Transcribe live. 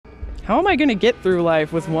How am I gonna get through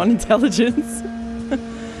life with 1 intelligence?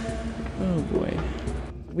 Oh boy.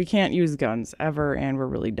 We can't use guns ever, and we're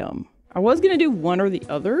really dumb. I was gonna do one or the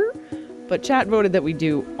other, but chat voted that we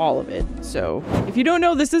do all of it. So if you don't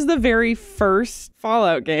know, this is the very first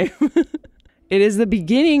Fallout game. It is the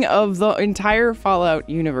beginning of the entire Fallout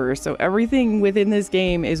universe. So everything within this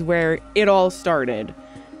game is where it all started.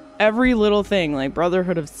 Every little thing, like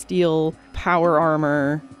Brotherhood of Steel, power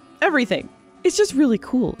armor, everything. It's just really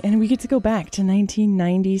cool. And we get to go back to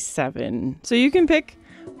 1997. So you can pick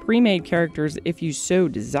pre-made characters if you so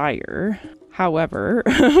desire. However,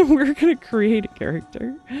 we're gonna create a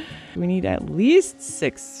character. We need at least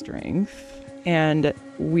 6 strength, and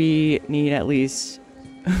we need at least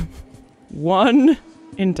 1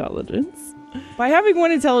 intelligence. By having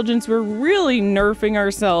 1 intelligence, we're really nerfing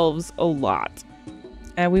ourselves a lot.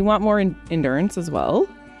 And we want more endurance as well.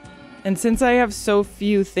 And since I have so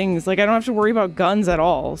few things, like I don't have to worry about guns at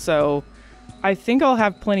all, so I think I'll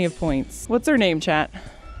have plenty of points. What's her name, chat?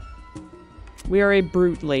 We are a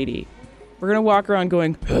brute lady. We're gonna walk around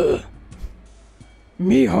going,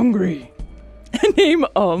 me hungry. Name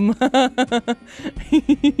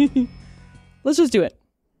Let's just do it.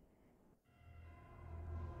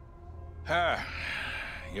 Ah,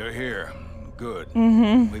 you're here. Good.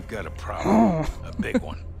 We've got a problem. A big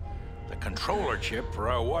one. The controller chip for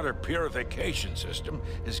our water purification system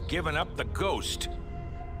has given up the ghost.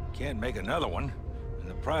 Can't make another one, and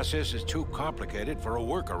the process is too complicated for a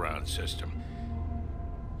workaround system.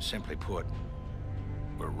 Simply put,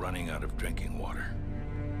 we're running out of drinking water.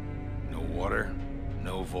 No water,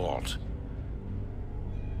 no vault.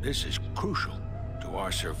 This is crucial to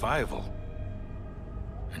our survival.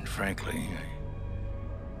 And frankly,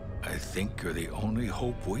 I think you're the only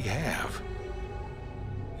hope we have.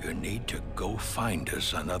 You need to go find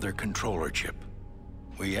us another controller chip.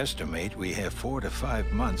 We estimate we have 4 to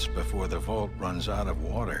 5 months before the vault runs out of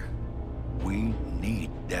water. We need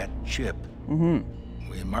that chip.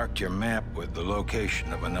 We marked your map with the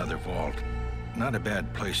location of another vault. Not a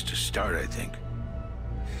bad place to start, I think.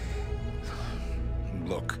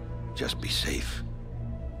 Look, just be safe,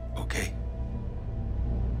 okay?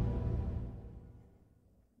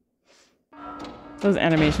 Those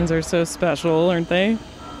animations are so special, aren't they?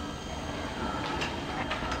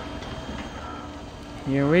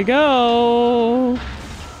 Here we go.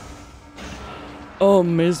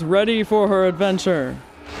 Is ready for her adventure.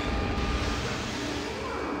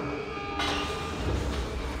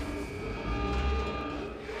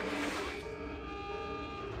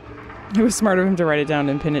 It was smart of him to write it down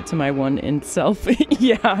and pin it to my 1 int self.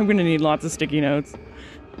 Yeah, I'm gonna need lots of sticky notes.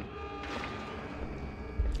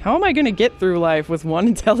 How am I gonna get through life with 1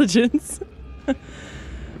 intelligence?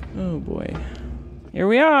 Oh boy. Here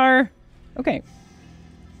we are. Okay.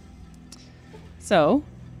 So,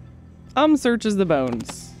 searches the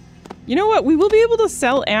bones. You know what? We will be able to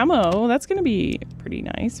sell ammo. That's gonna be pretty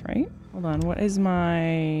nice, right? Hold on, what is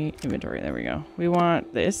my inventory? There we go. We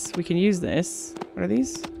want this. We can use this. What are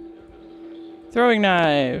these? Throwing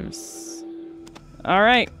knives. All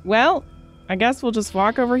right, well, I guess we'll just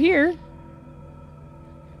walk over here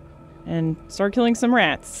and start killing some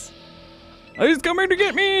rats. Oh, he's coming to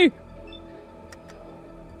get me!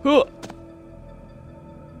 Huh.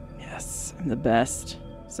 Yes, I'm the best.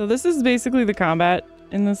 So this is basically the combat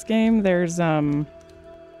in this game. There's a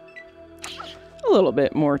little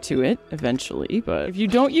bit more to it eventually, but if you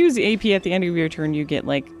don't use AP at the end of your turn, you get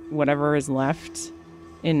like whatever is left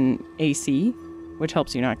in AC, which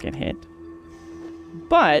helps you not get hit.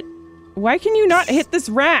 But why can you not hit this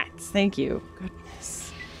rat? Thank you.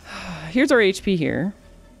 Goodness. Here's our HP here.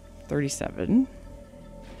 37.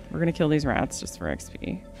 We're gonna kill these rats just for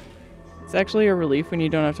XP. It's actually a relief when you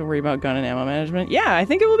don't have to worry about gun and ammo management. Yeah, I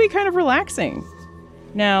think it will be kind of relaxing.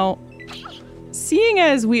 Now, seeing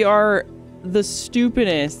as we are the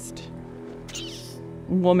stupidest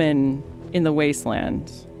woman in the wasteland,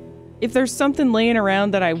 if there's something laying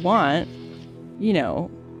around that I want, you know,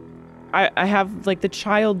 I have like the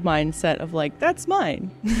child mindset of like, that's mine.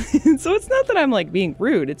 So it's not that I'm like being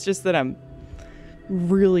rude, it's just that I'm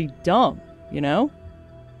really dumb, you know?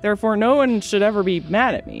 Therefore, no one should ever be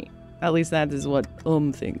mad at me. At least that is what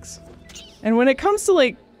thinks. And when it comes to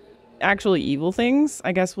like actually evil things,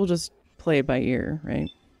 I guess we'll just play it by ear, right?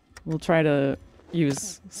 We'll try to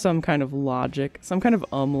use some kind of logic, some kind of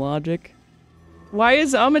logic. Why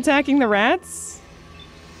is attacking the rats?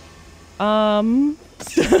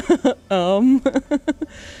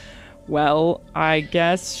 Well, I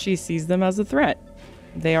guess she sees them as a threat.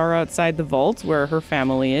 They are outside the vault where her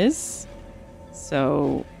family is.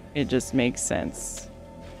 So it just makes sense.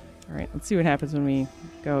 All right, let's see what happens when we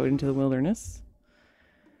go into the wilderness.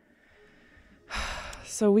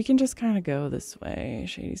 So we can just kind of go this way.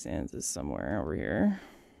 Shady Sands is somewhere over here.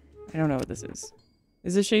 I don't know what this is.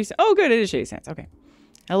 Is this Shady Sands? Oh, good. It is Shady Sands. Okay.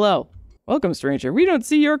 Hello. Welcome, stranger. We don't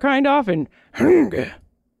see your kind often.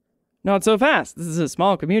 Not so fast. This is a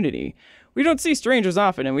small community. We don't see strangers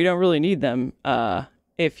often, and we don't really need them,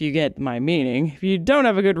 if you get my meaning. If you don't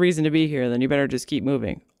have a good reason to be here, then you better just keep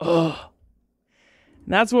moving. Ugh.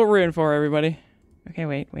 That's what we're in for, everybody. Okay,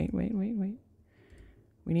 wait. We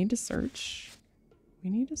need to search. We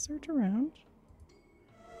need to search around.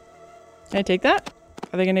 Can I take that?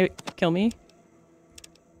 Are they gonna kill me?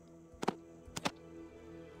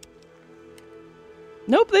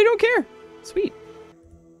 Nope, they don't care. Sweet.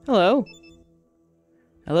 Hello.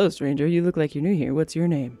 Hello, stranger. You look like you're new here. What's your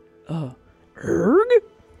name? Erg?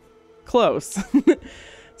 Close.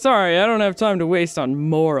 Sorry, I don't have time to waste on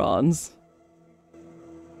morons.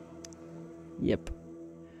 Yep.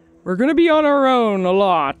 We're gonna be on our own a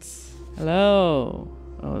lot. Hello.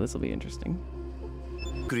 Oh, this will be interesting.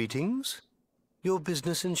 Greetings. Your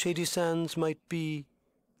business in Shady Sands might be...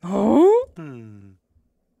 Huh?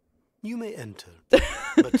 You may enter,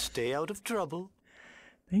 but stay out of trouble.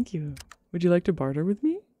 Thank you. Would you like to barter with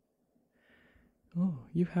me? Oh,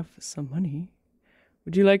 you have some money.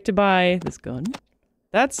 Would you like to buy this gun?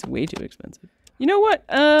 That's way too expensive. You know what?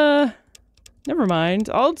 Never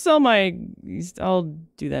mind. I'll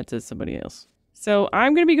do that to somebody else. So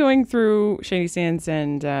I'm going to be going through Shady Sands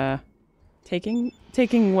and taking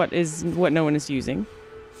what no one is using.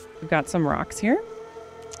 We've got some rocks here.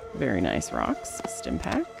 Very nice rocks. Stim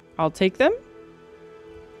pack. I'll take them.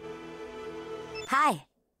 Hi.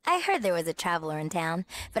 I heard there was a traveler in town,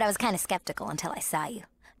 but I was kind of skeptical until I saw you.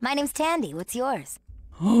 My name's Tandy. What's yours?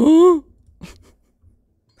 Huh?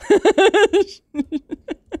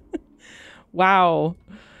 Wow.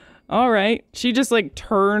 All right. She just like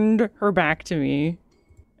turned her back to me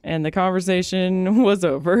and the conversation was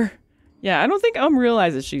over. Yeah, I don't think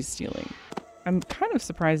realizes she's stealing. I'm kind of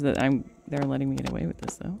surprised that they're letting me get away with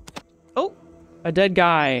this though. Oh, a dead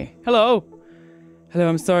guy. Hello. Hello,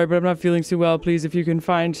 I'm sorry, but I'm not feeling too well. Please, if you can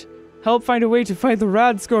help find a way to fight the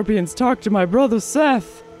rad scorpions, talk to my brother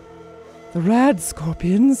Seth. The rad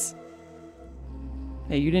scorpions?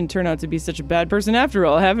 Hey, you didn't turn out to be such a bad person after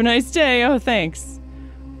all. Have a nice day. Oh, thanks.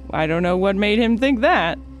 I don't know what made him think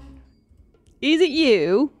that. Is it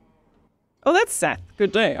you? Oh, that's Seth.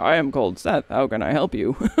 Good day. I am called Seth. How can I help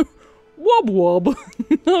you? Wub wub.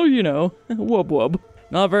 Oh, you know. Wub wub.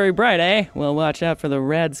 Not very bright, eh? Well, watch out for the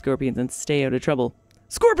rad scorpions and stay out of trouble.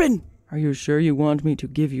 Scorpion! Are you sure you want me to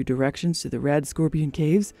give you directions to the rad scorpion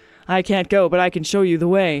caves? I can't go, but I can show you the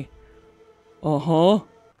way. Uh-huh.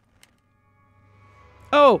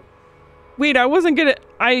 Oh! Wait,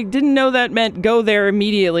 I didn't know that meant go there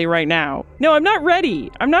immediately right now. No, I'm not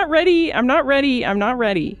ready. I'm not ready. I'm not ready. I'm not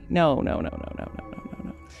ready. No.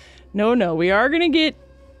 No, we are gonna get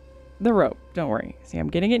the rope. Don't worry. See, I'm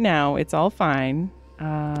getting it now. It's all fine.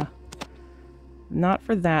 Not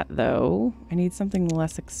for that, though. I need something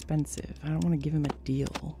less expensive. I don't want to give him a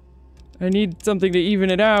deal. I need something to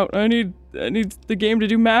even it out. I need the game to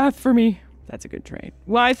do math for me. That's a good trade.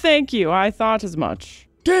 Why, thank you. I thought as much.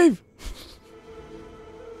 Dave!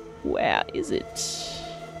 Where is it?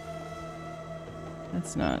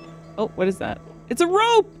 That's not... Oh, what is that? It's a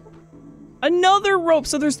rope! Another rope!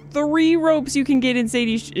 So there's 3 ropes you can get in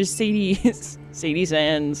Shady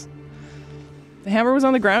Sands. The hammer was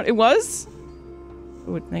on the ground. It was?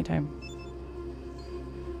 Oh, it's nighttime.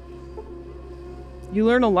 You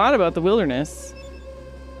learn a lot about the wilderness.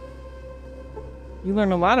 You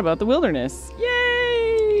learn a lot about the wilderness.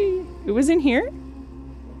 Yay! It was in here?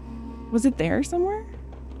 Was it there somewhere?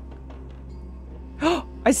 Oh,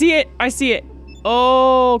 I see it! I see it!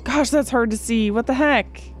 Oh, gosh, that's hard to see. What the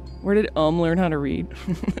heck? Where did learn how to read?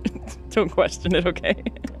 Don't question it, okay?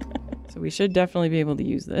 So we should definitely be able to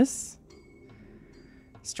use this.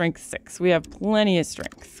 Strength 6. We have plenty of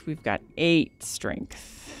strength. We've got 8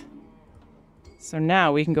 strength. So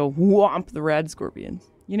now we can go whomp the rad scorpions.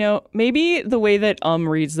 You know, maybe the way that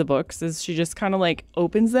reads the books is she just kind of like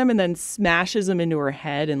opens them and then smashes them into her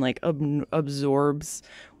head and like absorbs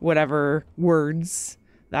whatever words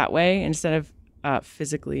that way instead of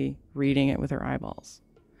physically reading it with her eyeballs.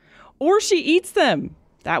 Or she eats them.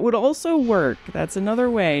 That would also work. That's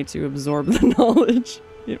another way to absorb the knowledge.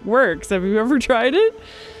 It works. Have you ever tried it?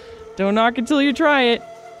 Don't knock until you try it.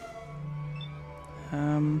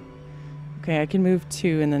 Okay, I can move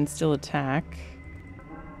 2 and then still attack.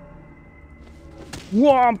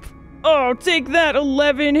 Whomp! Oh, take that!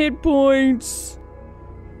 11 hit points!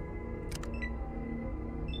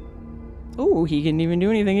 Oh, he didn't even do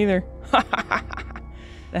anything either.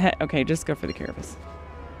 Okay, just go for the carapace.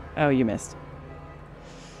 Oh, you missed.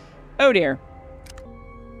 Oh dear.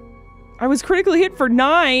 I was critically hit for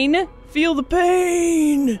 9. Feel the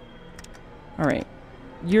pain. All right.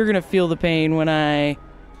 You're gonna feel the pain when I...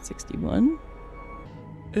 61?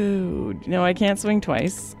 Oh, no, I can't swing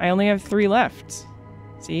twice. I only have 3 left.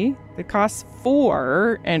 See? It costs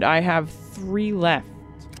 4, and I have 3 left.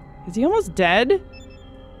 Is he almost dead?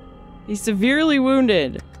 He's severely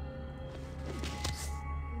wounded.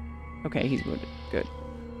 Okay, he's wounded. Good.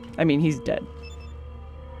 I mean, he's dead.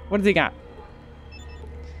 What does he got?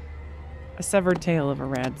 A severed tail of a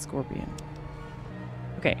rad scorpion.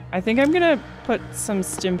 Okay, I think I'm gonna put some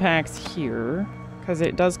stim packs here, because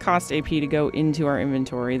it does cost AP to go into our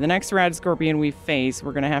inventory. The next rad scorpion we face,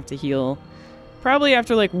 we're gonna have to heal probably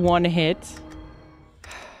after like 1 hit.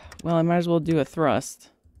 Well, I might as well do a thrust.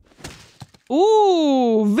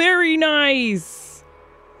 Ooh, very nice!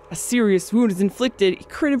 A serious wound is inflicted. He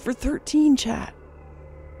critted for 13, chat.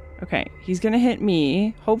 Okay, he's gonna hit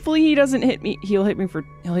me. Hopefully he doesn't hit me. He'll hit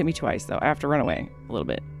me twice though. I have to run away a little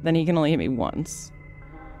bit. Then he can only hit me once.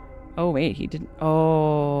 Oh wait, he didn't.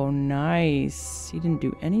 Oh, nice. He didn't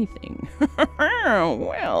do anything.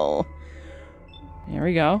 Well, there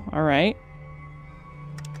we go. All right.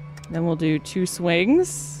 Then we'll do 2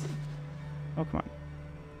 swings. Oh, come on.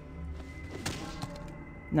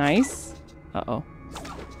 Nice. Uh-oh.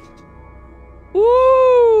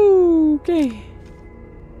 Ooh, okay.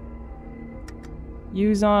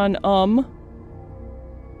 Use on, Oh,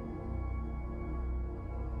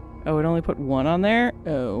 it only put 1 on there?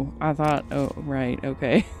 Oh, I thought, oh, right,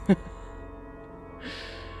 okay.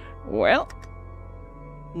 Well.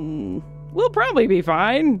 We'll probably be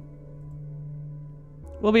fine.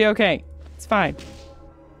 We'll be okay. It's fine.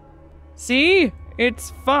 See?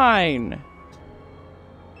 It's fine.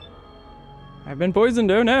 I've been poisoned,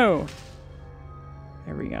 oh no.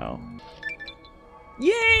 There we go.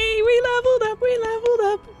 Yay! We leveled up, we leveled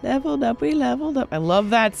up, leveled up, we leveled up. I love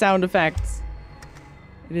that sound effect.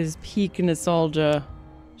 It is peak nostalgia.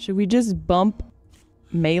 Should we just bump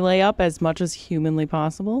melee up as much as humanly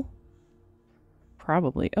possible?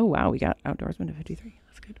 Probably. Oh wow, we got outdoorsman to 53.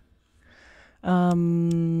 That's good.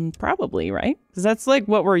 Probably, right? Because that's like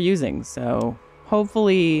what we're using, so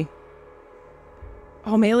hopefully...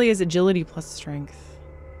 Oh, melee is agility plus strength.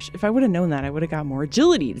 If I would have known that, I would have got more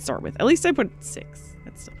agility to start with. At least I put 6.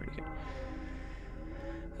 That's still pretty good.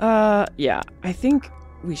 Yeah. I think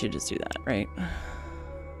we should just do that, right?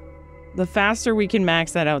 The faster we can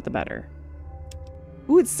max that out, the better.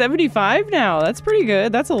 Ooh, it's 75 now. That's pretty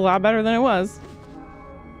good. That's a lot better than it was.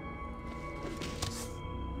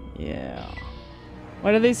 Yeah.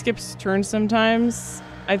 Why do they skip turns sometimes?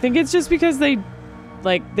 I think it's just because they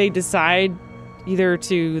decide either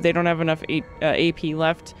they don't have enough AP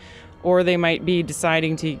left, or they might be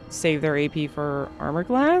deciding to save their AP for armor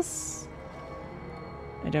class.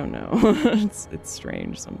 I don't know. It's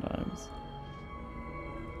strange sometimes.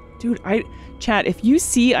 Dude, chat, if you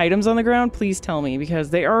see items on the ground, please tell me, because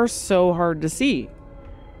they are so hard to see.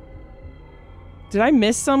 Did I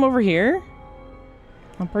miss some over here?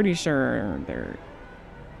 I'm pretty sure there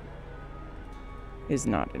is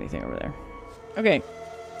not anything over there. Okay.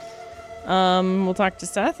 We'll talk to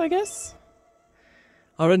Seth, I guess.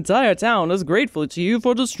 Our entire town is grateful to you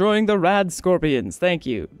for destroying the rad scorpions. Thank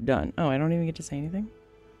you. Done. Oh, I don't even get to say anything?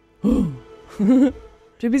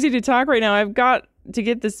 Too busy to talk right now. I've got to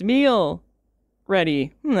get this meal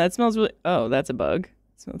ready. That smells really... Oh, that's a bug.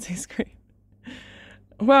 It smells tastes great.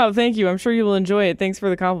 Wow, thank you. I'm sure you will enjoy it. Thanks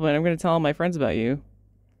for the compliment. I'm going to tell all my friends about you.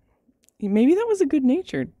 Maybe that was a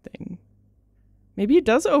good-natured thing. Maybe it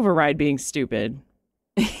does override being stupid.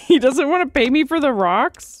 He doesn't want to pay me for the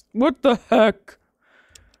rocks? What the heck?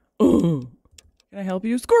 Ugh. Can I help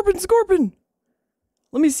you? Scorpion, Scorpion!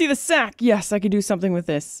 Let me see the sack. Yes, I can do something with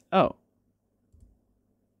this. Oh.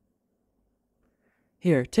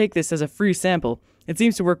 Here, take this as a free sample. It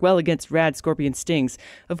seems to work well against rad scorpion stings.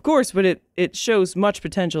 Of course, but it shows much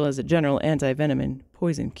potential as a general anti-venom and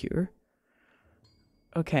poison cure.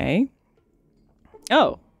 Okay.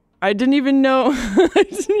 Oh. I didn't even know...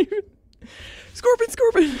 Scorpion,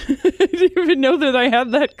 Scorpion! I didn't even know that I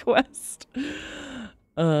had that quest.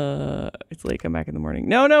 It's late, come back in the morning.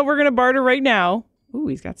 No, we're gonna barter right now. Ooh,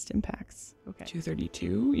 he's got stim packs. Okay.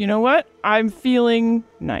 232. You know what? I'm feeling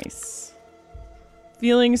nice.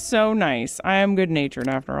 Feeling so nice. I am good-natured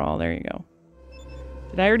after all. There you go.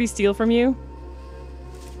 Did I already steal from you?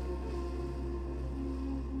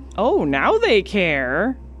 Oh, now they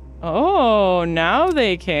care. Oh, now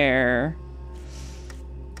they care.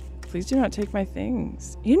 Please do not take my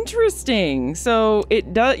things. Interesting. So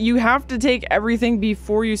it does. You have to take everything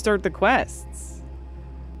before you start the quests.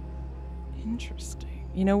 Interesting.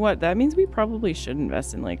 You know what? That means we probably should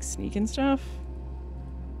invest in like sneak and stuff.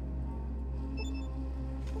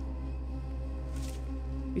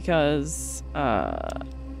 Because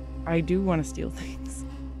I do want to steal things.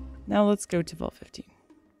 Now let's go to Vault 15.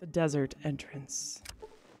 The desert entrance.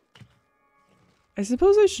 I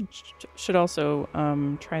suppose I should also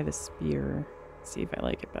try the spear. See if I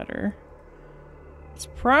like it better. It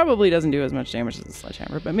probably doesn't do as much damage as the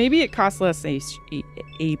sledgehammer, but maybe it costs less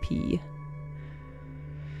AP.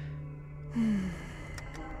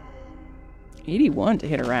 81 to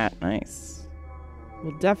hit a rat. Nice.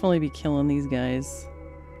 We'll definitely be killing these guys.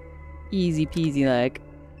 Easy peasy like.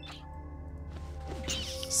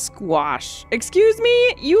 Squash. Excuse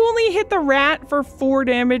me? You only hit the rat for 4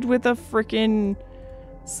 damage with a frickin'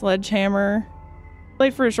 sledgehammer.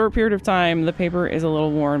 Like for a short period of time, the paper is a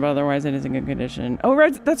little worn, but otherwise it is in good condition. Oh,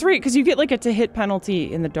 right. That's right, because you get like a to-hit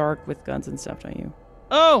penalty in the dark with guns and stuff, don't you?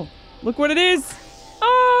 Oh, look what it is.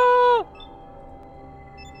 Oh!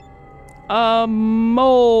 A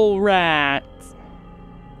mole rat.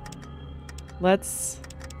 Let's...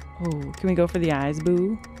 Oh, can we go for the eyes,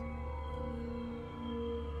 boo?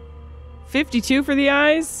 52 for the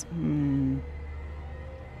eyes?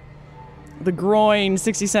 The groin,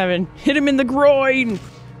 67. Hit him in the groin!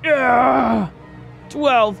 Yeah!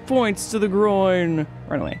 12 points to the groin.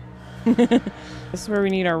 Run away. This is where we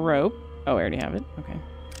need our rope. Oh, I already have it. Okay.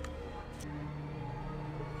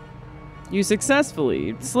 You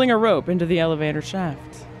successfully sling a rope into the elevator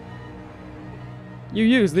shaft. You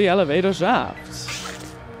use the elevator shaft.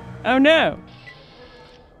 Oh no!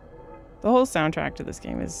 The whole soundtrack to this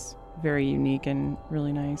game is very unique and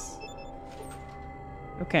really nice.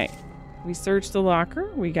 Okay. We searched the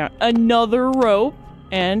locker. We got another rope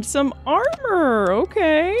and some armor.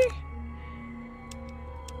 Okay.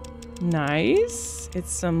 Nice.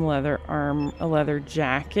 It's some leather a leather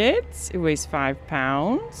jacket. It weighs 5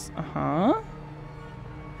 pounds. Uh-huh.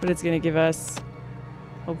 But it's gonna give us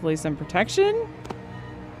hopefully some protection.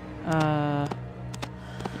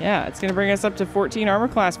 Yeah, it's gonna bring us up to 14 armor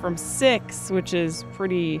class from 6, which is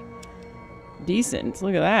pretty decent.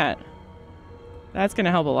 Look at that. That's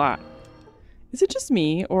gonna help a lot. Is it just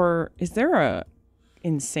me, or is there a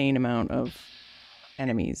insane amount of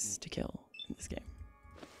enemies to kill in this game?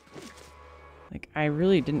 Like, I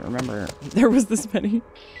really didn't remember there was this many.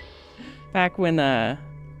 Back when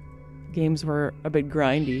games were a bit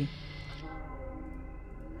grindy.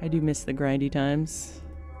 I do miss the grindy times.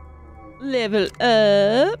 Level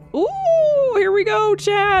up. Ooh, here we go,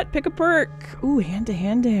 chat. Pick a perk. Ooh,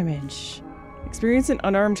 hand-to-hand damage. Experience in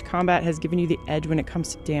unarmed combat has given you the edge when it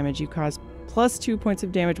comes to damage. You cause plus 2 points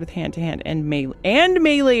of damage with hand-to-hand and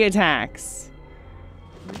melee attacks.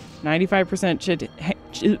 95%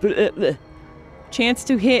 chance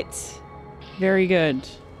to hit. Very good.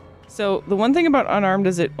 So the one thing about unarmed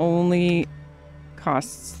is it only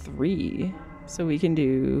costs 3. So we can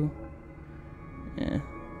do...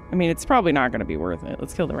 I mean, it's probably not going to be worth it.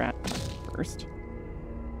 Let's kill the rat first.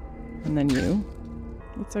 And then you.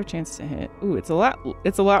 What's our chance to hit? Ooh, it's a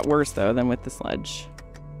lot worse, though, than with the sledge.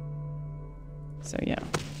 So, yeah.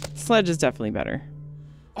 Sledge is definitely better.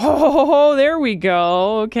 Oh, there we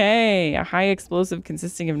go. Okay. A high explosive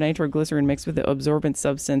consisting of nitroglycerin mixed with the absorbent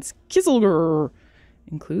substance Kieselguhr.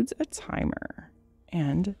 Includes a timer.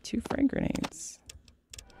 And 2 frag grenades.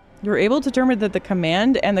 You're able to determine that the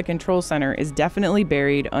command and the control center is definitely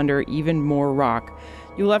buried under even more rock.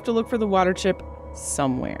 You'll have to look for the water chip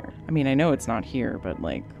somewhere. I mean, I know it's not here, but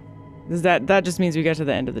like... That just means we get to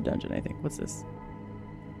the end of the dungeon, I think. What's this?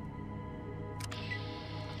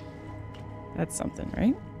 That's something,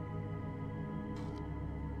 right?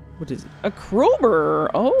 What is it? A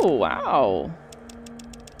crowbar! Oh, wow.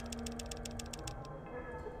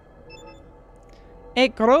 A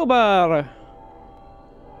crowbar!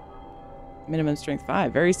 Minimum strength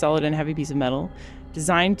 5. Very solid and heavy piece of metal.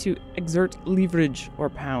 Designed to exert leverage or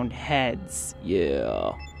pound heads.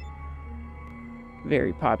 Yeah.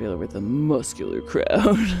 Very popular with the muscular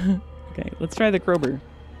crowd. Okay, let's try the crowbar.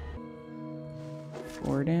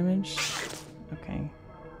 4 damage. Okay.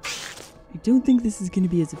 I don't think this is going to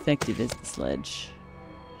be as effective as the sledge.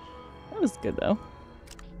 That was good, though.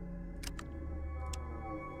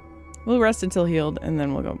 We'll rest until healed, and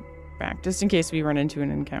then we'll go back, just in case we run into an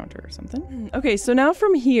encounter or something. Okay, so now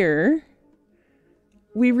from here,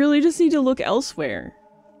 we really just need to look elsewhere.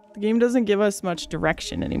 The game doesn't give us much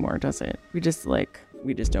direction anymore, does it? We just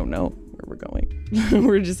don't know where we're going.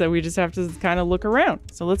 We just have to kind of look around.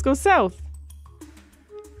 So let's go south.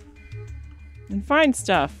 And find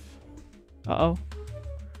stuff. Uh-oh.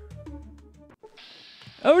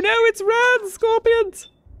 Oh no, it's red scorpions!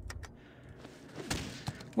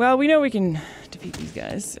 Well, we know we can defeat these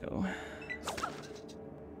guys, so...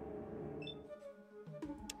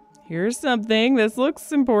 Here's something. This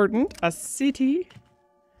looks important. A city.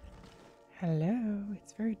 Hello.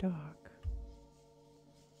 It's very dark.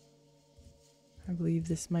 I believe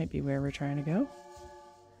this might be where we're trying to go.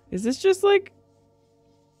 Is this just like...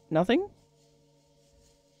 nothing?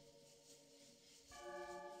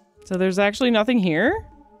 So there's actually nothing here?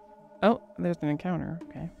 Oh, there's an encounter.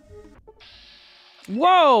 Okay.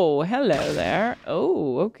 Whoa! Hello there.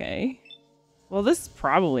 Oh, okay. Well, this is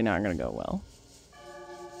probably not gonna go well.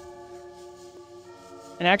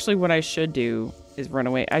 And actually what I should do is run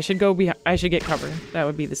away. I should go behind. I should get cover. That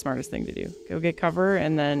would be the smartest thing to do. Go get cover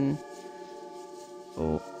and then...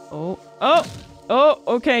 Oh,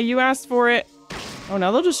 okay, you asked for it. Oh,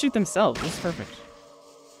 now they'll just shoot themselves. That's perfect.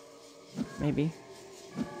 Maybe.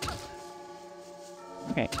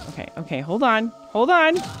 Okay, hold on.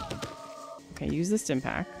 Okay, use the stim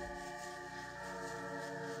pack.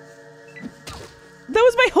 That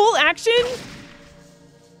was my whole action?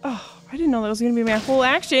 Oh, I didn't know that was gonna be my whole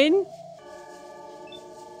action.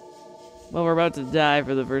 Well, we're about to die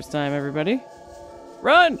for the first time, everybody.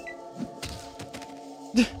 Run!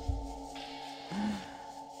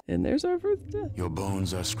 And there's our first death. Your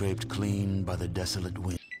bones are scraped clean by the desolate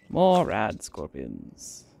wind. More rad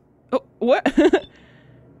scorpions. Oh, what?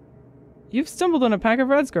 You've stumbled on a pack of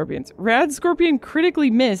rad scorpions. Rad scorpion critically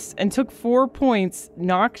missed and took 4 points,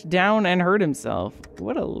 knocked down and hurt himself.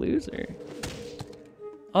 What a loser.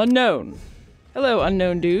 Unknown. Hello,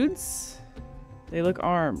 unknown dudes. They look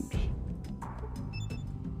armed.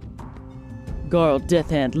 Garl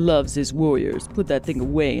Deathhand loves his warriors. Put that thing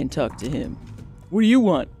away and talk to him. What do you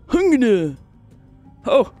want? Hungada!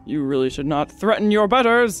 Oh, you really should not threaten your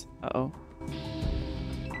betters! Uh-oh.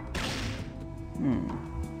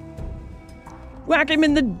 Whack him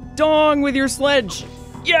in the dong with your sledge!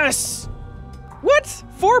 Yes! What?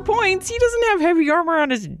 4 points? He doesn't have heavy armor on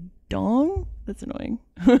his dong? That's annoying.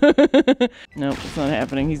 Nope, it's not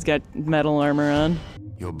happening. He's got metal armor on.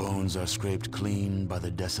 Your bones are scraped clean by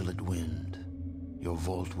the desolate wind. Your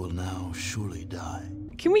vault will now surely die.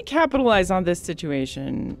 Can we capitalize on this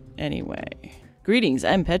situation anyway? Greetings,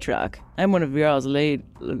 I'm Petrock. I'm one of Jarl's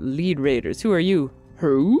lead raiders. Who are you?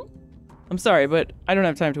 Who? I'm sorry, but I don't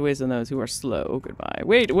have time to waste on those who are slow. Goodbye.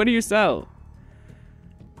 Wait, what do you sell?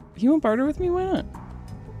 You won't barter with me? Why not?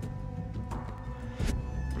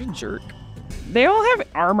 What a jerk. They all have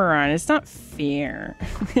armor on. It's not fair.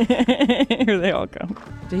 Here they all come.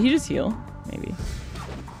 Did he just heal? Maybe.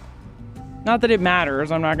 Not that it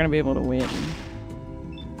matters. I'm not going to be able to win.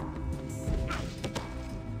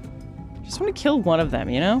 Just want to kill one of them,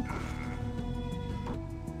 you know?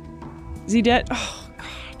 Is he dead? Oh,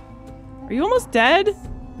 God. Are you almost dead?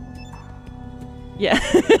 Yeah,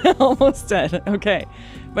 almost dead. Okay.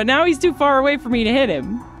 But now he's too far away for me to hit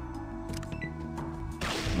him.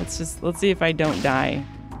 Let's see if I don't die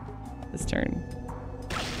this turn.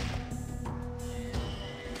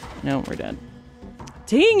 No, we're dead.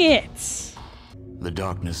 Dang it! The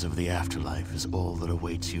darkness of the afterlife is all that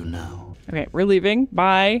awaits you now. Okay, we're leaving.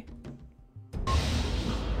 Bye.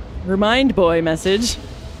 Remind boy message.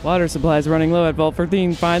 Water supplies running low at Vault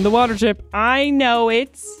 13. Find the water chip. I know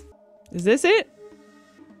it. Is this it?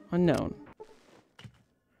 Unknown.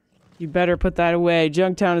 You better put that away.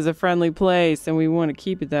 Junktown is a friendly place, and we want to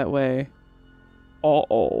keep it that way.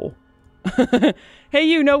 Uh-oh. Hey,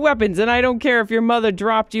 you, no weapons, and I don't care if your mother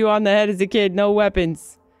dropped you on the head as a kid. No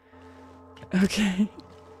weapons. Okay.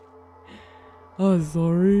 Oh,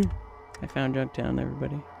 sorry. I found Junktown,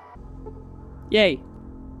 everybody. Yay.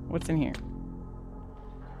 What's in here?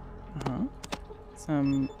 Uh-huh.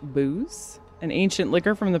 Some booze. An ancient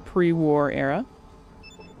liquor from the pre-war era.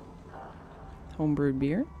 Homebrewed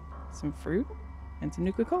beer. Some fruit. And some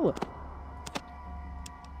Nuka-Cola.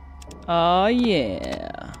 Oh,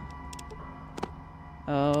 yeah.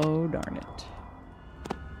 Oh, darn it.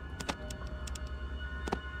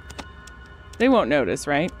 They won't notice,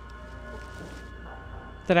 right?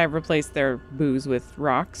 That I've replaced their booze with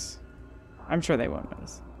rocks. I'm sure they won't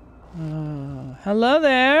notice. Hello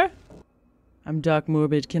there. I'm Doc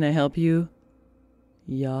Morbid. Can I help you?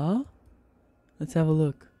 Yeah? Let's have a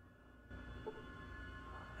look.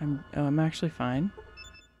 I'm actually fine.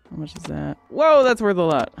 How much is that? Whoa, that's worth a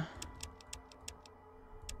lot.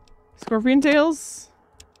 Scorpion tails?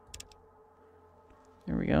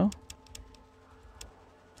 There we go.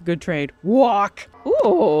 Good trade. Walk!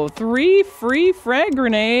 Ooh, 3 free frag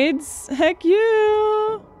grenades. Heck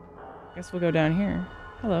yeah! Guess we'll go down here.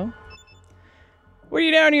 Hello. What are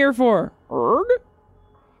you down here for? Erg?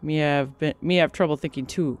 Me have trouble thinking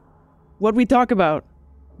too. What'd we talk about?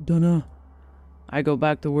 Dunno. I go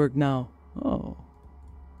back to work now. Oh.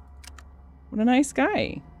 What a nice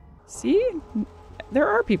guy. See? There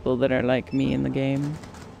are people that are like me in the game.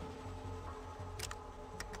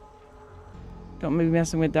 Don't be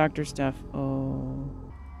messing with doctor stuff. Oh.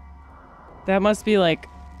 That must be like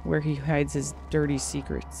where he hides his dirty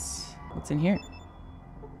secrets. What's in here?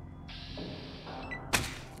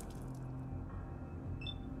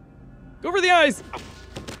 Go for the eyes!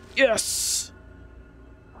 Yes!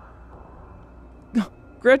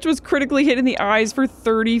 Gretch was critically hit in the eyes for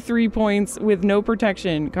 33 points with no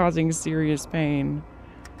protection, causing serious pain.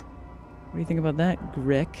 What do you think about that,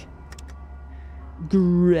 Grek?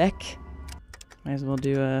 Grek. Might as well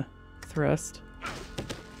do a thrust.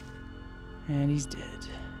 And he's dead.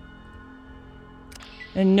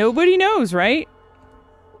 And nobody knows, right?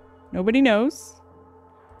 Nobody knows.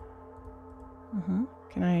 Uh-huh.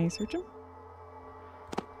 Can I search him?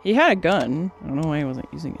 He had a gun. I don't know why he wasn't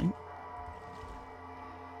using it.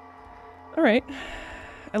 Alright.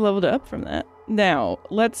 I leveled up from that. Now,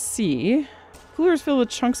 let's see. Coolers filled with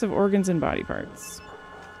chunks of organs and body parts.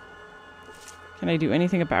 Can I do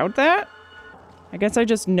anything about that? I guess I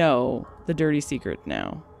just know the dirty secret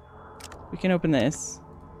now. We can open this.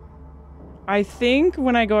 I think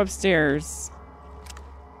when I go upstairs,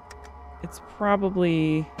 it's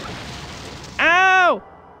probably... Ow!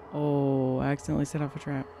 Oh, I accidentally set off a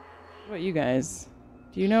trap. What about you guys?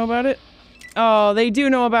 Do you know about it? Oh, they do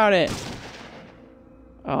know about it.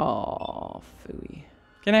 Oh, phooey.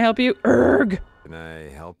 Can I help you? Erg! Can I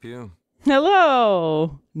help you?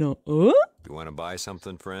 Hello! No. You want to buy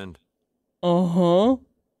something, friend? Uh-huh.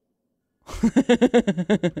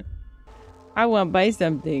 I want to buy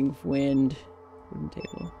something, friend. Wooden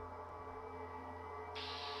table.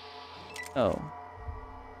 Oh.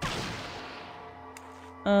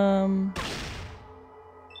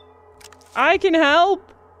 I can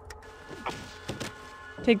help!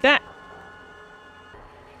 Take that.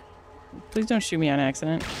 Please don't shoot me on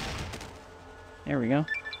accident. There we go.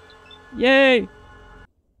 Yay!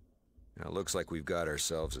 Now, it looks like we've got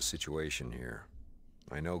ourselves a situation here.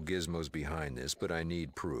 I know Gizmo's behind this, but I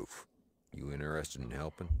need proof. You interested in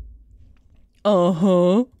helping?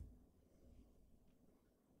 Uh-huh.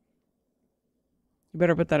 You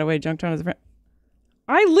better put that away. Junktown is a friend.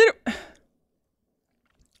 I literally...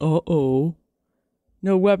 Uh-oh.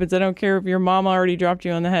 No weapons. I don't care if your mom already dropped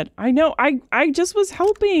you on the head. I know. I just was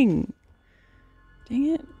helping.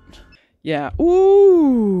 Dang it. Yeah.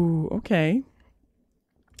 Ooh. Okay.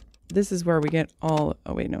 This is where we get all...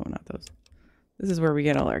 Oh, wait. No, not those. This is where we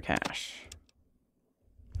get all our cash.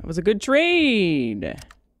 That was a good trade.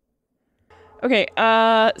 Okay.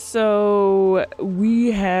 So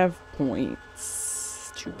we have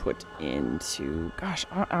points to put into... Gosh,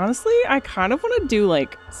 honestly, I kind of want to do,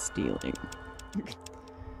 like, stealing.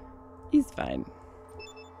 He's fine.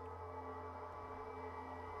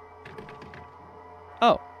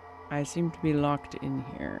 Oh, I seem to be locked in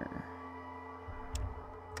here.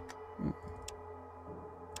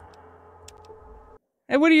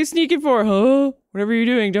 Hey, what are you sneaking for, huh? Whatever you're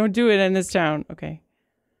doing, don't do it in this town. Okay.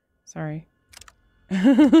 Sorry.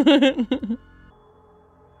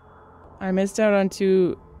 I missed out on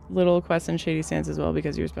 2 little quests in Shady Sands as well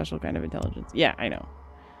because you're a special kind of intelligence. Yeah, I know.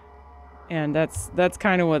 And that's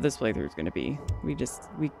kind of what this playthrough is going to be.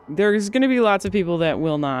 There's going to be lots of people that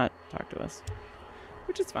will not talk to us,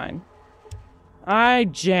 which is fine. I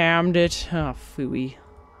jammed it. Oh, phooey.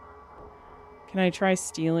 Can I try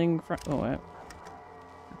stealing from... Oh, what?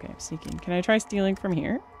 Okay, I'm sneaking. Can I try stealing from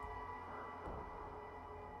here?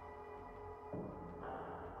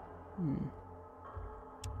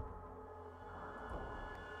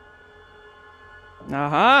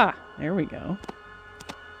 Aha! There we go.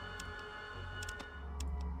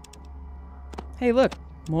 Hey, look.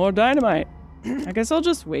 More dynamite. I guess I'll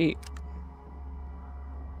just wait.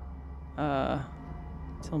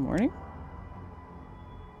 Till morning?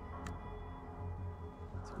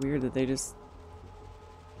 It's weird that they just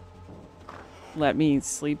let me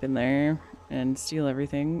sleep in there and steal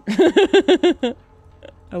everything.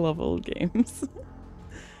 I love old games.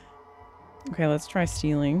 Okay, let's try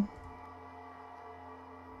stealing.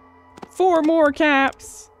 4 more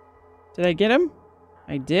caps! Did I get them?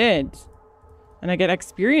 I did. And I get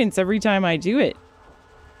experience every time I do it.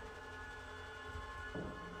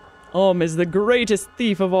 Is the greatest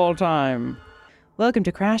thief of all time. Welcome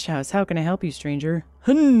to Crash House. How can I help you, stranger?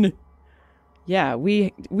 Hun! Yeah,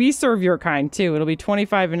 we serve your kind too. It'll be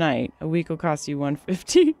 $25 a night. A week will cost you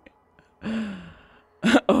 $150.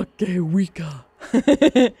 Okay,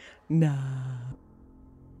 weeka. Nah.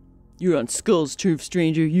 You're on Skull's turf,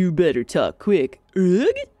 stranger. You better talk quick. Ugh?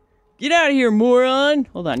 Get out of here, moron!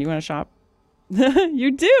 Hold on, you want to shop?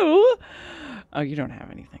 You do? Oh, you don't have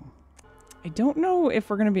anything. I don't know if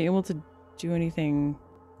we're going to be able to do anything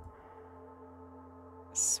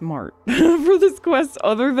smart for this quest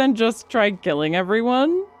other than just try killing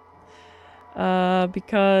everyone.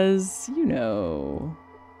 Because, you know,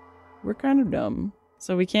 we're kind of dumb.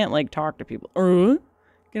 So we can't, like, talk to people.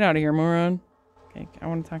 Get out of here, moron. Okay, I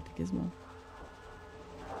want to talk to Gizmo.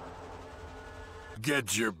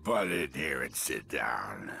 Get your butt in here and sit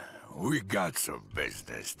down. We got some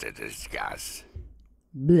business to discuss.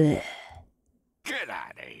 Bleh. Get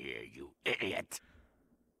out of here, you idiot.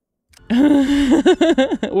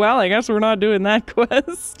 Well, I guess we're not doing that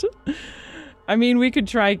quest. I mean, we could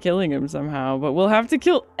try killing him somehow, but we'll have to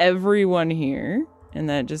kill everyone here. And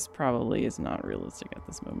that just probably is not realistic at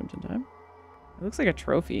this moment in time. It looks like a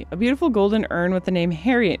trophy. A beautiful golden urn with the name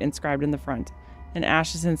Harriet inscribed in the front. And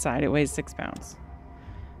ashes inside. It weighs 6 pounds.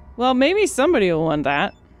 Well, maybe somebody will want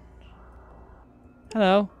that.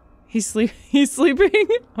 Hello. He's sleeping?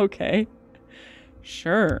 Okay.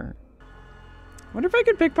 Sure. Wonder if I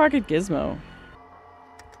could pickpocket Gizmo.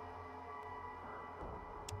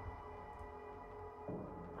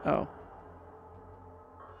 Oh.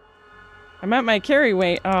 I'm at my carry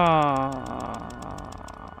weight. Aww.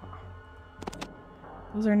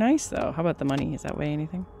 Those are nice, though. How about the money? Is that weigh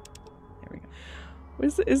anything? There we go.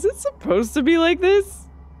 Is it supposed to be like this?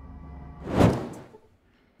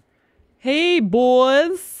 Hey,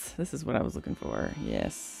 boys. This is what I was looking for.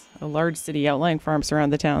 Yes. A large city outlying farms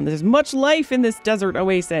surround the town. There's much life in this desert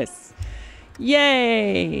oasis.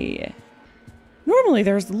 Yay! Normally,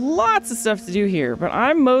 there's lots of stuff to do here, but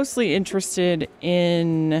I'm mostly interested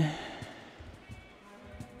in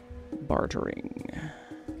bartering.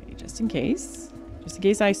 Okay, just in case. Just in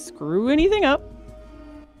case I screw anything up.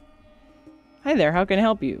 Hi there, how can I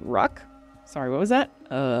help you? Ruck? Sorry, what was that?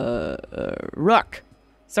 Ruck.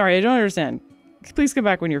 Sorry, I don't understand. Please come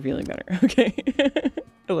back when you're feeling better, okay?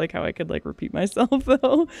 I like how I could, like, repeat myself,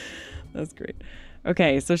 though. That's great.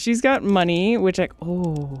 Okay, so she's got money, which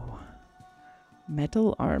oh.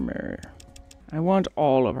 Metal armor. I want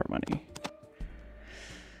all of her money.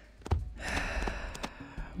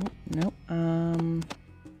 Oh, no.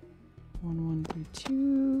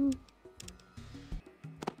 1132.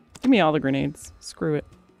 Give me all the grenades. Screw it.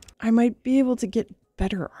 I might be able to get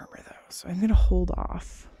better armor, though, so I'm gonna hold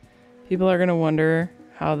off. People are gonna wonder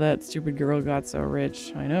how that stupid girl got so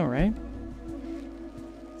rich. I know, right?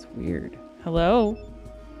 It's weird. Hello?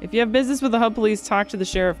 If you have business with the hub police, talk to the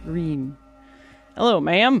Sheriff Green. Hello,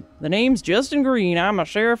 ma'am. The name's Justin Green. I'm a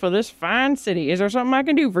sheriff of this fine city. Is there something I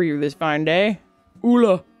can do for you this fine day?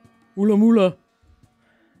 Oola. Oola moola.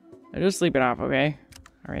 I'll just sleep it off, okay?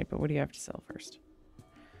 Alright, but what do you have to sell first?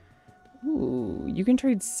 Ooh, you can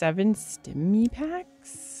trade 7 stimmy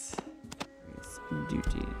packs?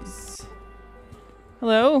 Duties.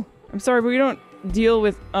 Hello? I'm sorry, but we don't deal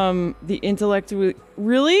with, the intellect.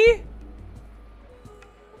 Really?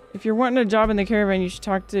 If you're wanting a job in the caravan, you should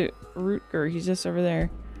talk to Rutger. He's just over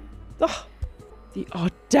there. Oh, the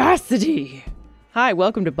audacity! Hi,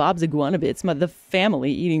 welcome to Bob's Iguana Bits, the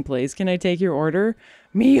family eating place. Can I take your order?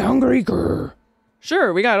 Me hungry, grr.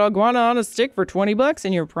 Sure, we got iguana on a stick for 20 bucks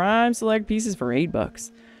and your prime select pieces for 8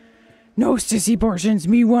 bucks. No sissy portions,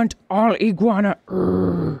 me want all iguana.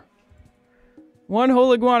 One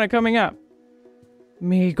whole iguana coming up.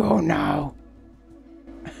 Me go now.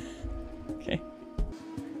 Okay.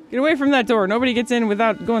 Get away from that door. Nobody gets in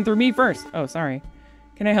without going through me first. Oh, sorry.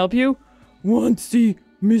 Can I help you? Want see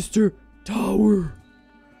Mr. Tower.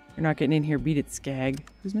 You're not getting in here. Beat it, Skag.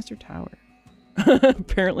 Who's Mr. Tower?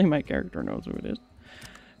 Apparently my character knows who it is.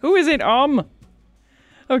 Who is it,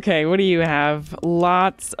 Okay, what do you have?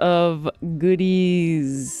 Lots of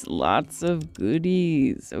goodies. Lots of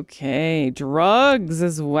goodies. Okay, drugs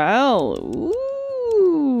as well.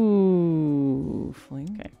 Ooh.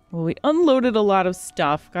 Okay. Well, we unloaded a lot of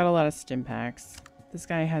stuff. Got a lot of stim packs. This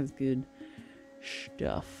guy has good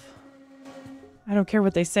stuff. I don't care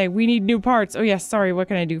what they say. We need new parts. Oh, yeah, sorry. What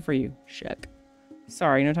can I do for you? Check.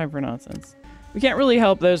 Sorry, no time for nonsense. We can't really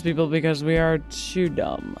help those people because we are too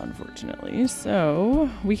dumb, unfortunately. So,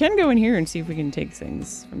 we can go in here and see if we can take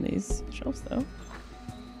things from these shelves, though.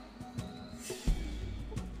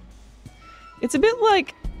 It's a bit,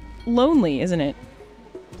 like, lonely, isn't it?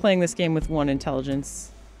 Playing this game with one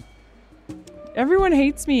intelligence. Everyone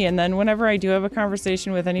hates me, and then whenever I do have a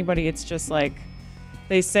conversation with anybody, it's just like,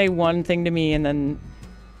 they say one thing to me, and then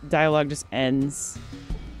dialogue just ends.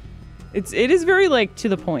 It is very, like, to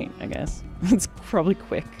the point, I guess. It's probably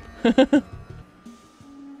quick. Alright,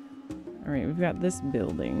 we've got this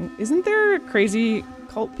building. Isn't there crazy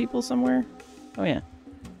cult people somewhere? Oh, yeah.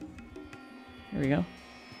 Here we go.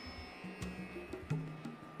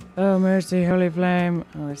 Oh, mercy, holy flame.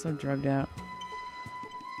 Oh, they're so drugged out.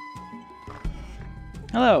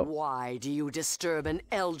 Hello. Why do you disturb an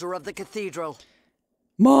elder of the cathedral?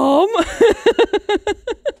 Mom!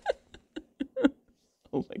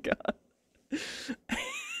 Oh my god.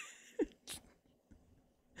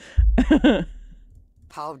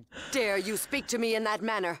 How dare you speak to me in that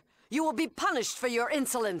manner? You will be punished for your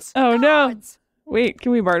insolence. Oh Guards! no. Wait,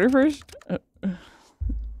 can we barter first?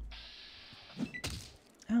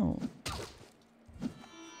 Oh.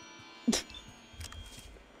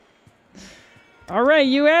 Alright,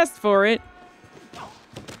 you asked for it.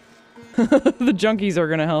 The junkies are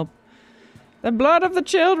gonna help. The blood of the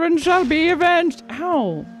children shall be avenged.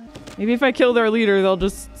 Ow. Maybe if I kill their leader, they'll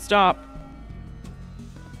just stop.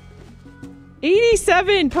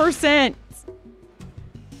 87%!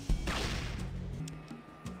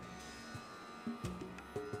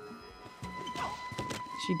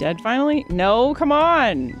 She dead finally? No, come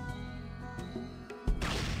on!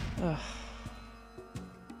 Ugh.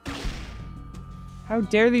 How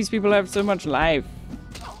dare these people have so much life?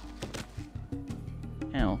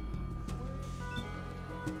 Ow.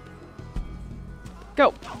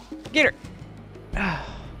 Go! Get her!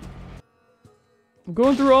 I'm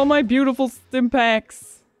going through all my beautiful stim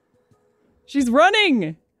packs. She's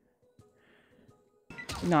running!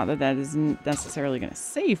 Not that that isn't necessarily gonna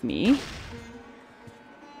save me.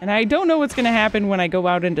 And I don't know what's gonna happen when I go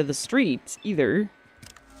out into the streets, either.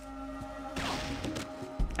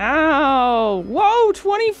 Ow! Whoa!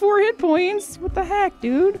 24 hit points! What the heck,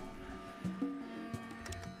 dude?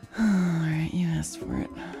 Alright, you asked for it.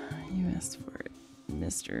 You asked for it,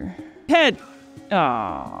 mister. Head!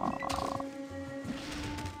 Aww.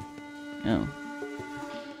 Oh.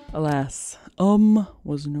 Alas.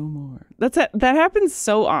 Was no more. That happens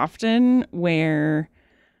so often where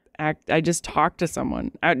I just talk to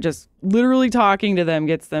someone. Just literally talking to them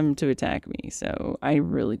gets them to attack me. So I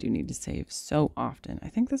really do need to save so often. I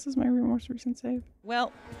think this is my most recent save.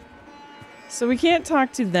 Well, so we can't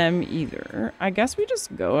talk to them either. I guess we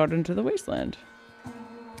just go out into the wasteland.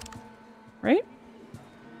 Right?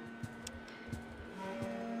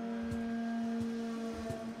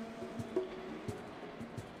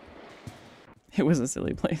 It was a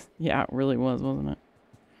silly place. Yeah, it really was, wasn't it?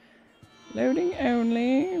 Loading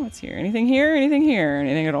only. What's here? Anything here? Anything here?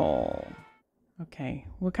 Anything at all? Okay.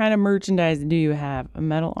 What kind of merchandise do you have? A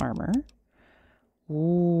metal armor.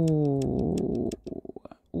 Ooh.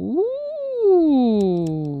 Ooh.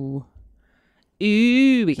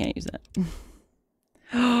 Ooh, we can't use that.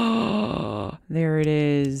 Oh, there it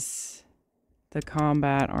is. The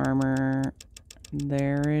combat armor.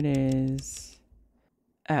 There it is.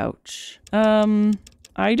 Ouch. I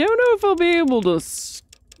don't know if I'll be able to...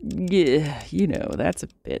 Yeah, you know, that's a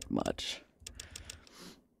bit much.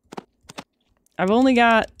 I've only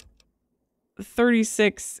got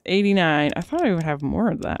 3689. I thought I would have more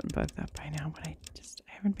of that by now, but I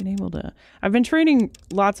haven't been able to. I've been trading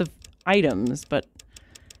lots of items, but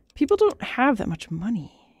people don't have that much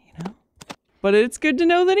money, you know? But it's good to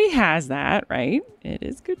know that he has that, right? It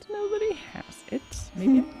is good to know that he has it.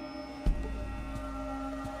 Maybe.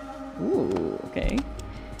 Ooh, okay.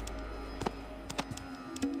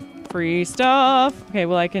 Free stuff. Okay,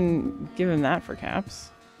 well, I can give him that for caps.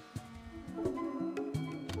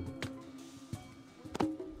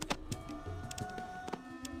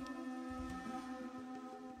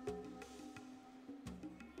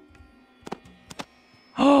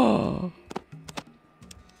 Oh.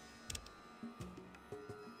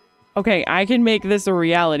 Okay, I can make this a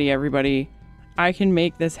reality, everybody. I can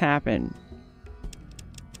make this happen.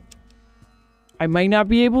 I might not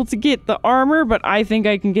be able to get the armor, but I think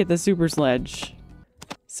I can get the super sledge.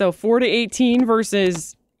 So 4 to 18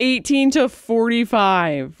 versus 18 to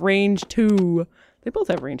 45. Range 2. They both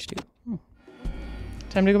have range 2.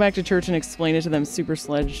 Time to go back to church and explain it to them. Super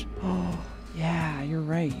sledge. Oh, yeah, you're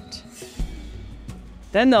right.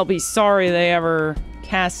 Then they'll be sorry they ever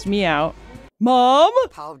cast me out. Mom?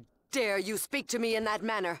 How dare you speak to me in that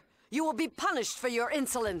manner? You will be punished for your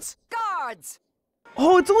insolence. Guards!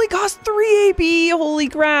 Oh, it's only cost 3 AP! Holy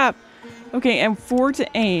crap! Okay, and 4 to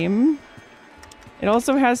aim. It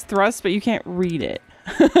also has thrust, but you can't read it.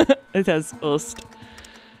 It has ust.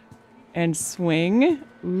 And swing.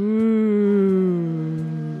 Ooh.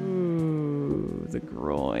 The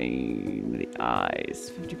groin. The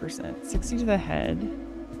eyes. 50%. 60 to the head.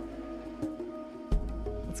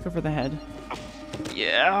 Let's go for the head.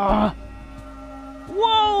 Yeah!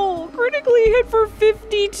 Whoa! Critically hit for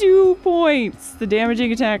 52 points. The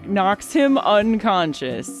damaging attack knocks him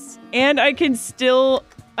unconscious. And I can still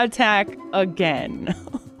attack again.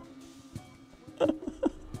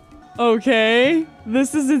 Okay.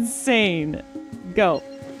 This is insane. Go.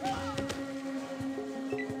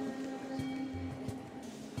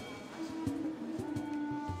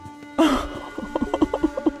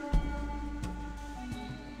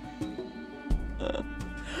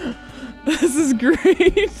 This is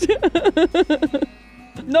great.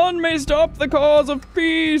 None may stop the cause of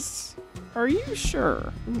peace. Are you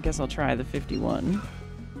sure? I guess I'll try the 51.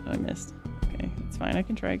 Oh, I missed. Okay, it's fine. I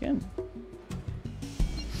can try again.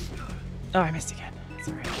 Oh, I missed again. It's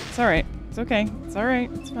alright. It's alright. It's okay. It's alright.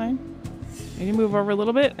 It's fine. Can you move over a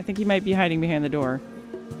little bit? I think he might be hiding behind the door.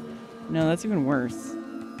 No, that's even worse.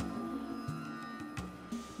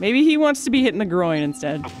 Maybe he wants to be hit in the groin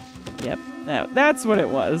instead. Yep. That's what it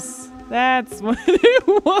was. That's what it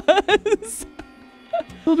was.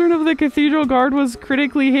 Children of the Cathedral Guard was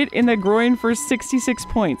critically hit in the groin for 66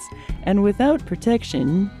 points. And without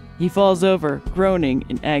protection, he falls over, groaning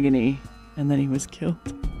in agony. And then he was killed.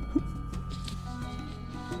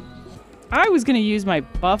 I was going to use my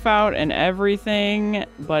buff out and everything,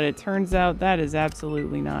 but it turns out that is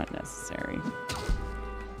absolutely not necessary.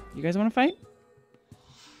 You guys want to fight?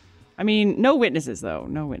 I mean, no witnesses, though.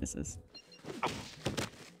 No witnesses.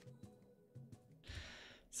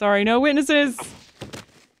 Sorry, no witnesses!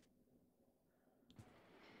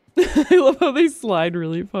 I love how they slide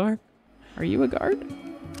really far. Are you a guard?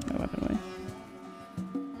 No weapon away.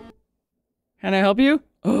 Can I help you?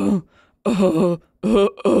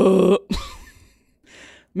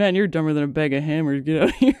 Man, you're dumber than a bag of hammers. Get out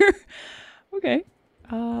of here. Okay.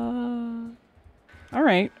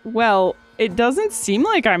 Alright. Well, it doesn't seem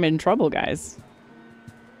like I'm in trouble, guys.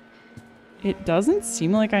 It doesn't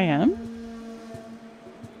seem like I am.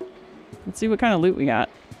 Let's see what kind of loot we got.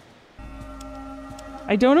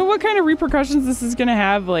 I don't know what kind of repercussions this is gonna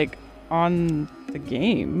have, like, on the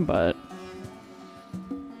game, but...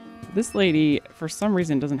 this lady, for some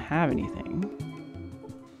reason, doesn't have anything.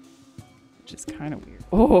 Which is kind of weird.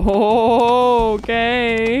 Oh,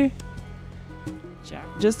 okay.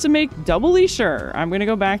 Just to make doubly sure, I'm gonna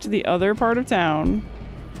go back to the other part of town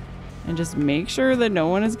and just make sure that no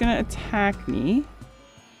one is gonna attack me.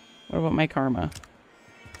 What about my karma?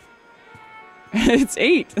 It's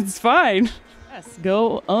 8. It's fine. Yes,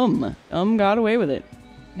 go got away with it.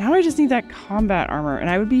 Now I just need that combat armor and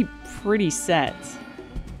I would be pretty set.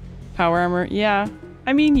 Power armor, yeah.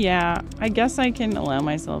 I mean, yeah. I guess I can allow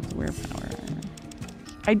myself to wear power armor.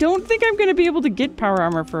 I don't think I'm gonna be able to get power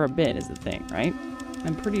armor for a bit is the thing, right?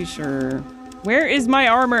 I'm pretty sure. Where is my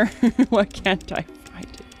armor? Why can't I find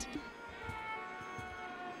it?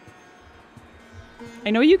 I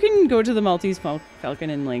know you can go to the Maltese Falcon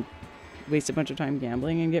and like waste a bunch of time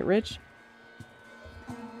gambling and get rich.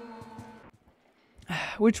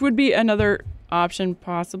 Which would be another option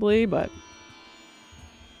possibly, but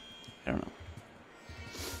I don't know.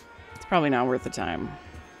 It's probably not worth the time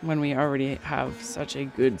when we already have such a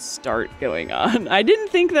good start going on. I didn't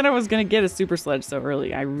think that I was going to get a super sledge so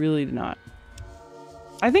early. I really did not.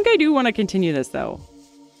 I think I do want to continue this though.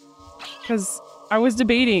 Because I was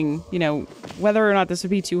debating, you know, whether or not this would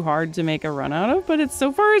be too hard to make a run out of, but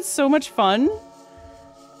so far it's so much fun.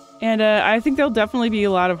 And I think there'll definitely be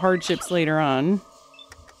a lot of hardships later on.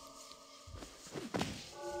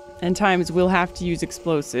 And times we'll have to use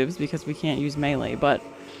explosives because we can't use melee, but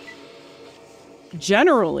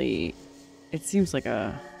generally it seems like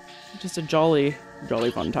just a jolly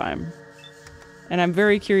fun time. And I'm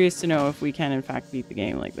very curious to know if we can in fact beat the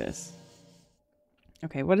game like this.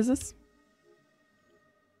 Okay, what is this?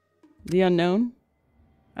 The unknown?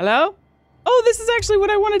 Hello? Oh, this is actually what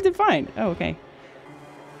I wanted to find. Oh, okay.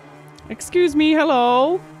 Excuse me,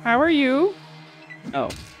 hello? How are you? Oh.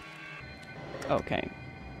 Okay.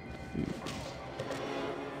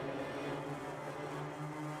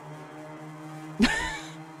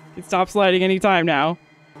 Can stop sliding anytime now.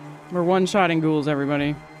 We're one-shotting ghouls,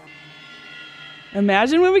 everybody.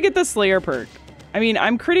 Imagine when we get the Slayer perk. I mean,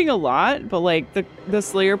 I'm critting a lot, but like the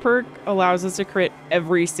Slayer perk allows us to crit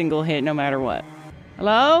every single hit no matter what.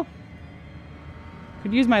 Hello?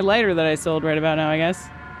 Could use my lighter that I sold right about now, I guess.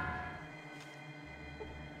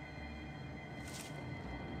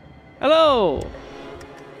 Hello!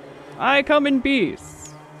 I come in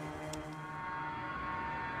peace.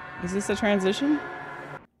 Is this a transition?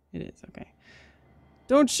 It is, okay.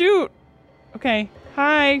 Don't shoot! Okay,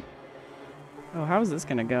 hi! Oh, how's this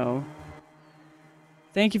gonna go?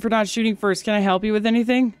 Thank you for not shooting first. Can I help you with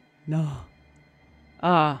anything? No.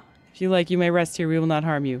 Ah, if you like, you may rest here. We will not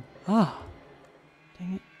harm you. Ah.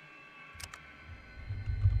 Dang it.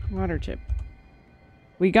 Water chip.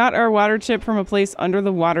 We got our water chip from a place under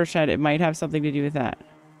the watershed. It might have something to do with that.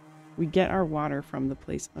 We get our water from the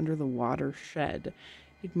place under the watershed.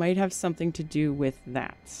 It might have something to do with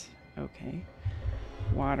that. Okay.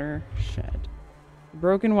 Watershed.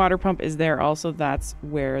 Broken water pump is there. Also, that's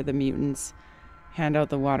where the mutants hand out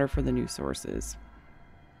the water for the new sources.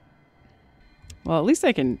 Well, at least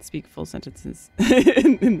I can speak full sentences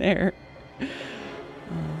in there. Do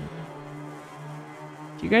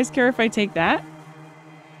you guys care if I take that?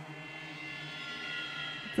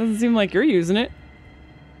 Doesn't seem like you're using it.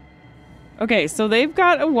 Okay, so they've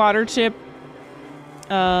got a water chip.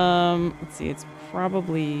 Let's see, it's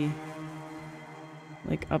probably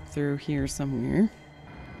like up through here somewhere.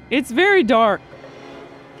 It's very dark.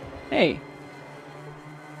 Hey.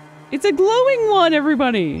 It's a glowing one,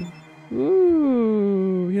 everybody.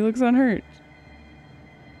 Ooh, he looks unhurt.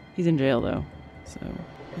 He's in jail though. So,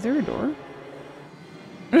 is there a door?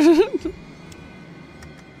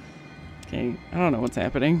 Okay, I don't know what's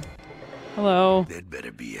happening. Hello. There'd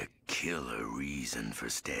better be a killer reason for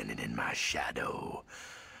standing in my shadow.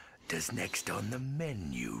 Does next on the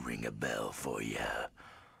menu ring a bell for you,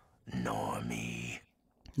 Normie?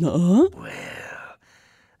 Uh-huh. Well,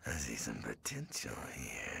 I see some potential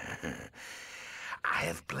here. I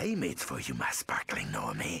have playmates for you, my sparkling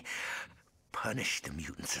Normie. Punish the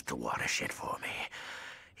mutants at the watershed for me.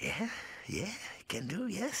 Yeah, can do,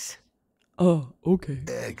 yes? Oh, okay.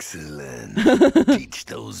 Excellent. Teach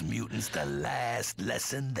those mutants the last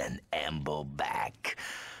lesson, then amble back.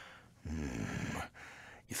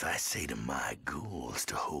 If I say to my ghouls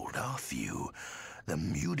to hold off you, the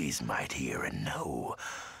muties might hear and know.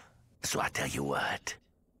 So I tell you what,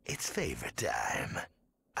 it's favorite time.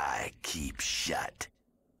 I keep shut.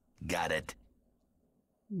 Got it?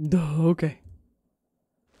 Okay.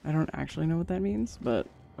 I don't actually know what that means, but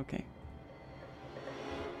okay.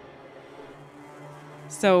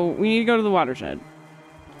 So we need to go to the watershed.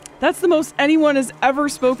 That's the most anyone has ever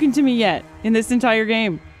spoken to me yet in this entire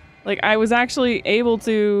game. Like, I was actually able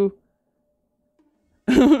to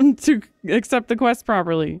to accept the quest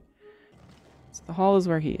properly. So the hall is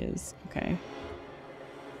where he is. Okay.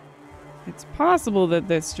 It's possible that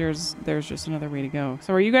there's just another way to go.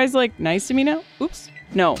 So are you guys, like, nice to me now? Oops.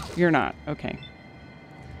 No, you're not. Okay.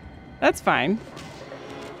 That's fine.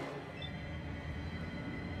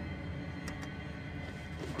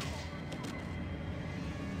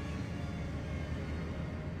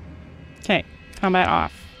 Okay, combat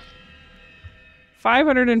off.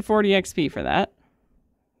 540 XP for that.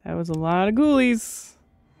 That was a lot of ghoulies.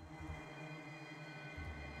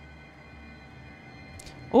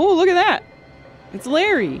 Oh, look at that. It's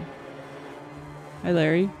Larry. Hi,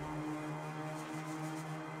 Larry.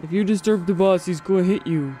 If you disturb the boss, he's going to hit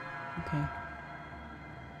you. Okay.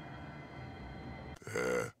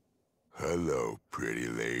 Hello, pretty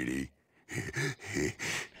lady.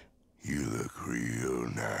 You look real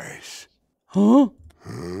nice. Huh?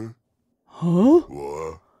 Huh? Huh?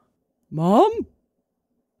 What? Mom?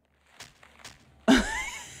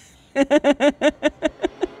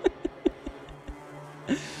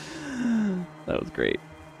 That was great.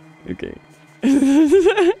 Okay.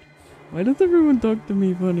 Why does everyone talk to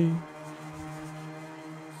me funny?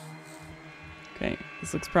 Okay,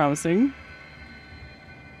 this looks promising.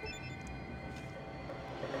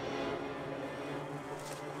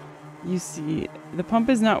 You see, the pump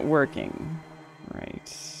is not working.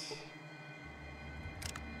 Right.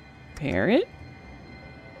 Repair it?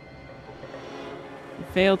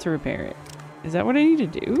 Fail to repair it. Is that what I need to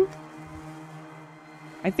do?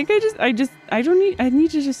 I think I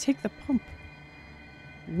need to just take the pump.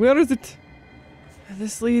 Where is it?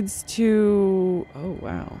 This leads to, oh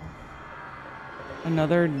wow.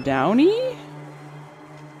 Another downy?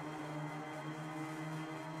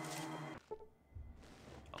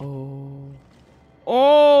 Oh.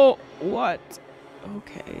 Oh, what?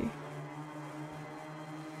 Okay.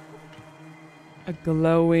 A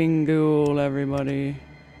glowing ghoul, everybody.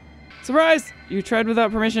 Surprise! You tread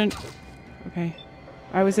without permission. Okay.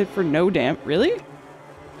 I was hit for no damp. Really?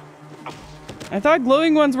 I thought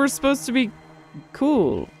glowing ones were supposed to be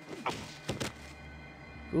cool.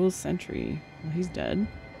 Ghoul sentry. Well, he's dead.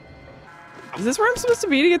 Is this where I'm supposed to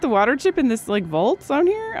be to get the water chip in this, like, vault down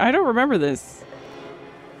here? I don't remember this.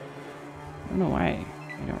 I don't know why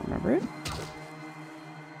I don't remember it.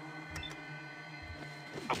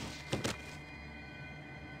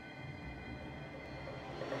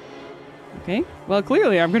 Okay. Well,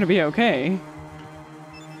 clearly I'm going to be okay.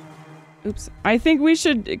 Oops. I think we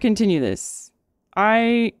should continue this.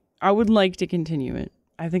 I would like to continue it.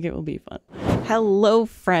 I think it will be fun. Hello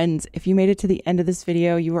friends, if you made it to the end of this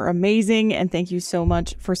video, you are amazing and thank you so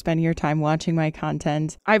much for spending your time watching my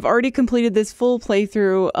content. I've already completed this full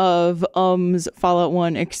playthrough of Fallout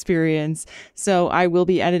 1 experience, so I will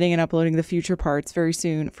be editing and uploading the future parts very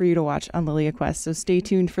soon for you to watch on Lilia Quest, so stay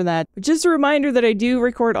tuned for that. But just a reminder that I do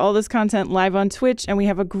record all this content live on Twitch and we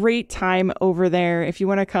have a great time over there. If you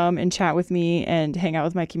want to come and chat with me and hang out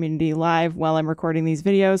with my community live while I'm recording these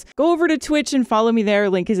videos, go over to Twitch and follow me there.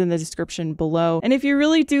 Link is in the description below. And if you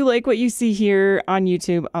really do like what you see here on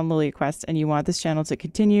YouTube on Lilia Quest and you want this channel to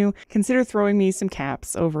continue, consider throwing me some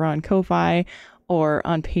caps over on Ko-Fi or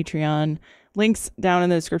on Patreon. Links down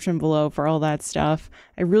in the description below for all that stuff.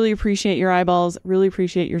 I really appreciate your eyeballs, really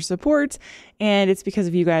appreciate your support, and it's because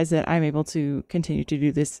of you guys that I'm able to continue to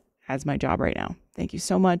do this as my job right now. Thank you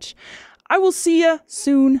so much. I will see you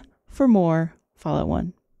soon for more Fallout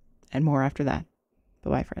 1 and more after that.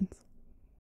 Bye-bye, friends.